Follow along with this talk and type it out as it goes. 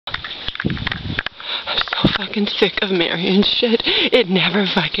I'm so fucking sick of Marion's shit. It never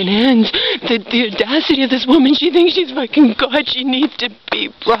fucking ends. The audacity of this woman, she thinks she's fucking God. She needs to be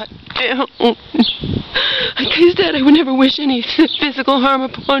brought down. Like I said, I would never wish any physical harm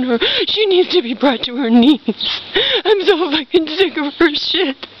upon her. She needs to be brought to her knees. I'm so fucking sick of her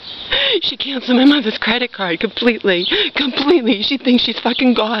shit. She canceled my mother's credit card completely. Completely. She thinks she's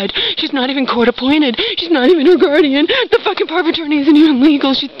fucking God. She's not even court appointed. She's not even her guardian. The fucking power of attorney isn't even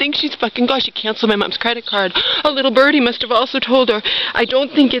legal. She thinks she's fucking God. She canceled my mom's credit card. A little birdie must have also told her. I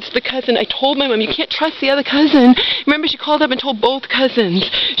don't think it's the cousin. I told my mom, you can't trust the other cousin. Remember, she called up and told both cousins.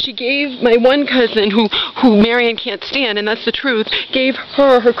 She gave my one cousin, who Marion can't stand, and that's the truth, gave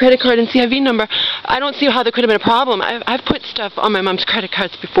her credit card and CIV number. I don't see how there could have been a problem. I've put stuff on my mom's credit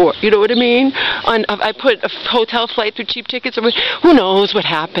cards before. You know what I mean? I put a hotel flight through cheap tickets. Who knows what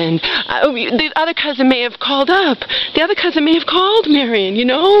happened? The other cousin may have called up. The other cousin may have called Marion, you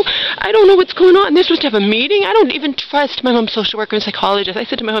know? I don't know what's going on. They're supposed to have a meeting. I don't even trust my mom's social worker and psychologist. I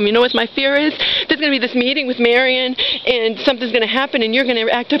said to my mom, you know what my fear is? There's going to be this meeting with Marion, and something's going to happen, and you're going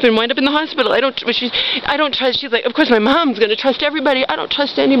to act up and wind up in the hospital. I don't trust. She's like, of course my mom's going to trust everybody. I don't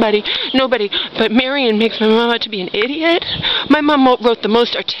trust anybody. Nobody. But Marion makes my mom out to be an idiot. My mom wrote the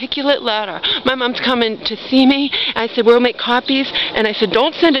most articulate letter. My mom's coming to see me. I said, we'll make copies. And I said,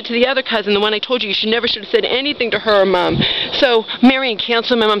 don't send it to the other cousin, the one I told you. You never should have said anything to her or Mom. So Marion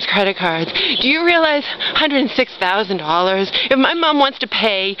canceled my mom's credit cards. Do you realize $106,000? If my mom wants to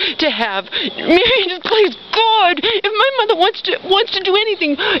pay to have Marion just plays God. If my mother wants to do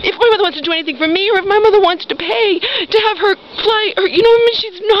anything, if my mother wants to do anything for me, or if my mother wants to pay to have her fly, or you know what I mean,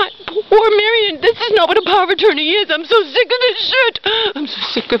 she's not poor. Marion, this is not what a power of attorney is. I'm so sick of this shit. I'm so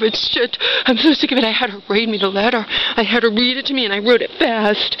sick of it shit. I'm so sick of it. I had her read me the letter. I had her read it to me, and I wrote it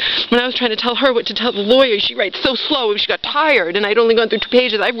fast. When I was trying to tell her what to tell the lawyer, she writes so slow. She got tired, and I'd only gone through 2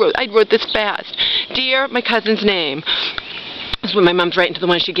 pages. I wrote this fast. Dear, my cousin's name. That's what my mom's writing to the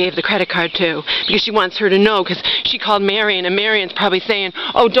one she gave the credit card to, because she wants her to know, because she called Marion, and Marion's probably saying,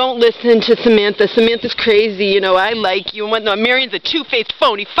 oh, don't listen to Samantha. Samantha's crazy, you know, I like you, and whatnot. Marion's a two-faced,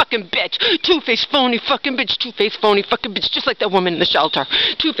 phony fucking bitch. Two-faced, phony fucking bitch. Two-faced, phony fucking bitch, just like that woman in the shelter.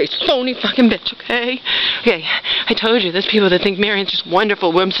 Two-faced, phony fucking bitch, okay? Okay, I told you, there's people that think Marion's just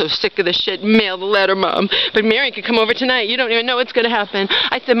wonderful. Well, I'm so sick of this shit. Mail the letter, Mom. But Marion could come over tonight. You don't even know what's going to happen.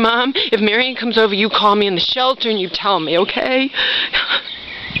 I said, Mom, if Marion comes over, you call me in the shelter and you tell me, okay?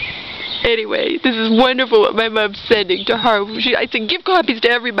 Anyway, this is wonderful what my mom's sending to her. I said, give copies to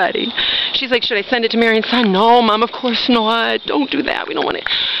everybody. She's like, should I send it to Marion's son? No, Mom, of course not. Don't do that. We don't want it.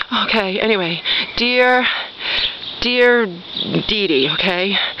 Okay, anyway. Dear Dee Dee,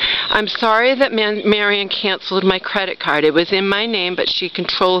 okay? I'm sorry that Marion canceled my credit card. It was in my name, but she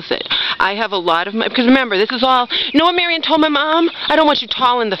controls it. I have a lot of money. Because remember, this is all... You know what Marion told my mom? I don't want you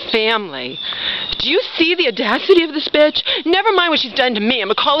tall in the family. Do you see the audacity of this bitch? Never mind what she's done to me.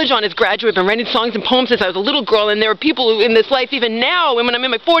 I'm a college-honors graduate. I've been writing songs and poems since I was a little girl, and there are people who, in this life, even now, when I'm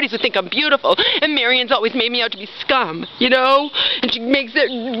in my 40s, who think I'm beautiful. And Marion's always made me out to be scum, you know? And she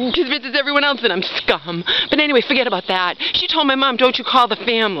convinces everyone else that I'm scum. But anyway, forget about that. She told my mom, don't you call the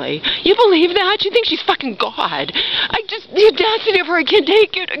family. You believe that? She thinks she's fucking God. The audacity of her, I can't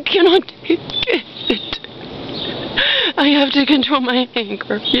take it. I cannot take it. I have to control my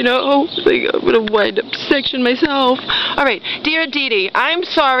anger, you know? Like, I'm going to wind up section myself. All right, dear Dee Dee, I'm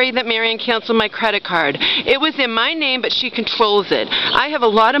sorry that Marion canceled my credit card. It was in my name, but she controls it. I have a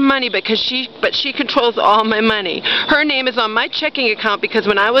lot of money but she controls all my money. Her name is on my checking account because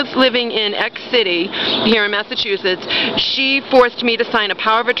when I was living in X City here in Massachusetts, she forced me to sign a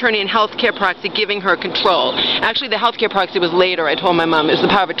power of attorney and healthcare proxy giving her control. Actually, the healthcare proxy was later. I told my mom it was the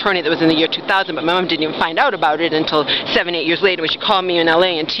power of attorney that was in the year 2000, but my mom didn't even find out about it until 7-8 years later when she called me in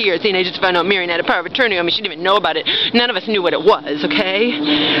LA in tears, and I just found out Marion had a power of attorney on me. She didn't even know about it. None of us knew what it was, okay?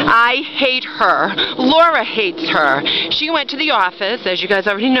 I hate her. Laura hates her. She went to the office, as you guys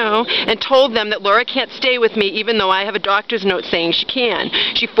already know, and told them that Laura can't stay with me even though I have a doctor's note saying she can.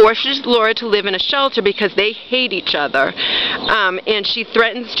 She forces Laura to live in a shelter because they hate each other. And she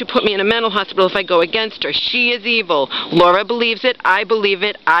threatens to put me in a mental hospital if I go against her. She is evil. Laura believes it. I believe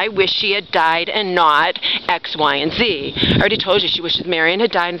it. I wish she had died and not X, Y, and Z. I already told you she wishes Marion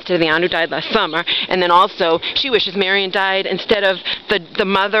had died instead of the aunt who died last summer. And then also, she wishes Marion died instead of the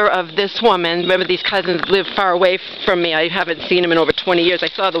mother of this woman. Remember, these cousins live far away from me. I haven't seen them in over 20 years. I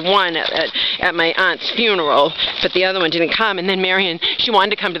saw the one at my aunt's funeral, but the other one didn't come. And then Marion, she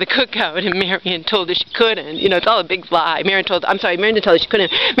wanted to come to the cookout, and Marion told her she couldn't. You know, it's all a big lie. Marion didn't tell her she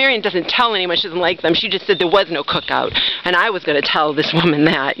couldn't. Marion doesn't tell anyone she doesn't like them. She just said there was no cookout. And I was going to tell this woman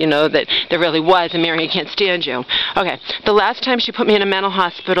that, you know, that there really was, and Marion can't stand you. Okay, the last time she put me in a mental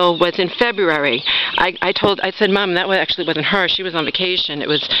hospital was in February. I said, Mom, that actually wasn't her. She was on vacation. It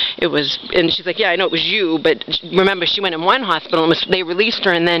was, and she's like, yeah, I know it was you, but remember, she went in one hospital, and they released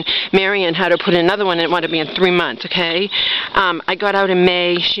her, and then Marion had her put in another one, and it wanted to be in 3 months, okay? I got out in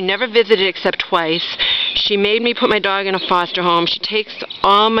May. She never visited except twice. She made me put my dog in a foster home. She takes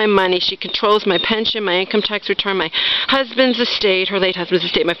all my money. She controls my pension, my income tax return, my husband's estate, her late husband's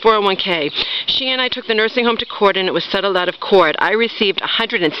estate, my 401k. She and I took the nursing home to court, and it was settled out of court. I received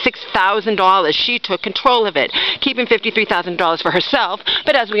 $106,000. She took control of it, keeping $53,000 for herself,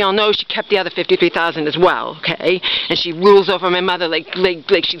 but as we all know, she kept the other $53,000 as well, okay? And she rules over my mother like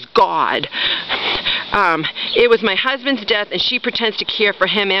she's God. It was my husband's death, and she pretends to care for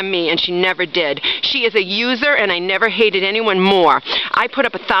him and me, and she never did. She is a user, and I never hated anyone more. I put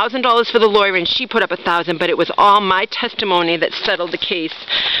up $1,000 for the lawyer, and she put up $1,000, but it was all my testimony that settled the case.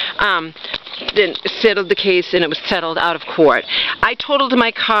 Settled the case, and it was settled out of court. I totaled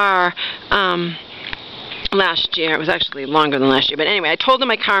my car last year. It was actually longer than last year, but anyway, I totaled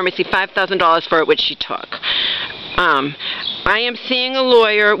my car and received $5,000 for it, which she took. I am seeing a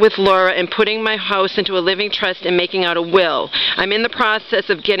lawyer with Laura and putting my house into a living trust and making out a will. I'm in the process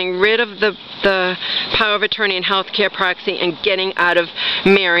of getting rid of the power of attorney and healthcare proxy and getting out of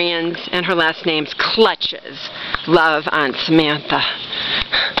Marion's and her last name's clutches. Love, Aunt Samantha.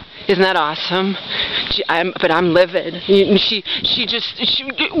 Isn't that awesome? But I'm livid.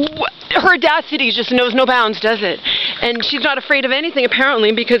 Her audacity just knows no bounds, does it? And she's not afraid of anything,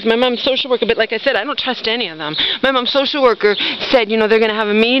 apparently, because my mom's social worker, but like I said, I don't trust any of them. My mom's social worker said, you know, they're going to have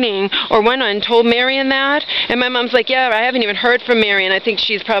a meeting, or went on and told Marion that, and my mom's like, yeah, I haven't even heard from Marion. I think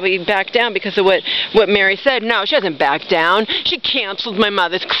she's probably backed down because of what Mary said. No, she hasn't backed down. She canceled my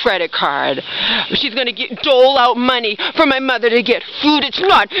mother's credit card. She's going to dole out money for my mother to get food. It's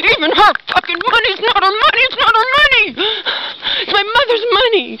not even her fucking money. It's not her money. It's not her money. It's my mother's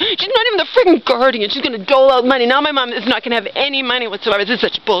money. She's not even the freaking guardian. She's going to dole out money. Now my mom is not going to have any money whatsoever. This is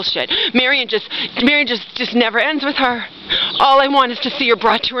such bullshit. Marion just never ends with her. All I want is to see her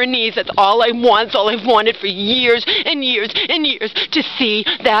brought to her knees. That's all I want. It's all I've wanted for years and years and years, to see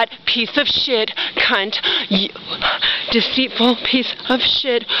that piece of shit, cunt, deceitful piece of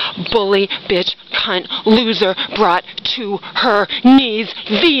shit, bully, bitch, cunt, loser brought to her knees.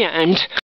 The end.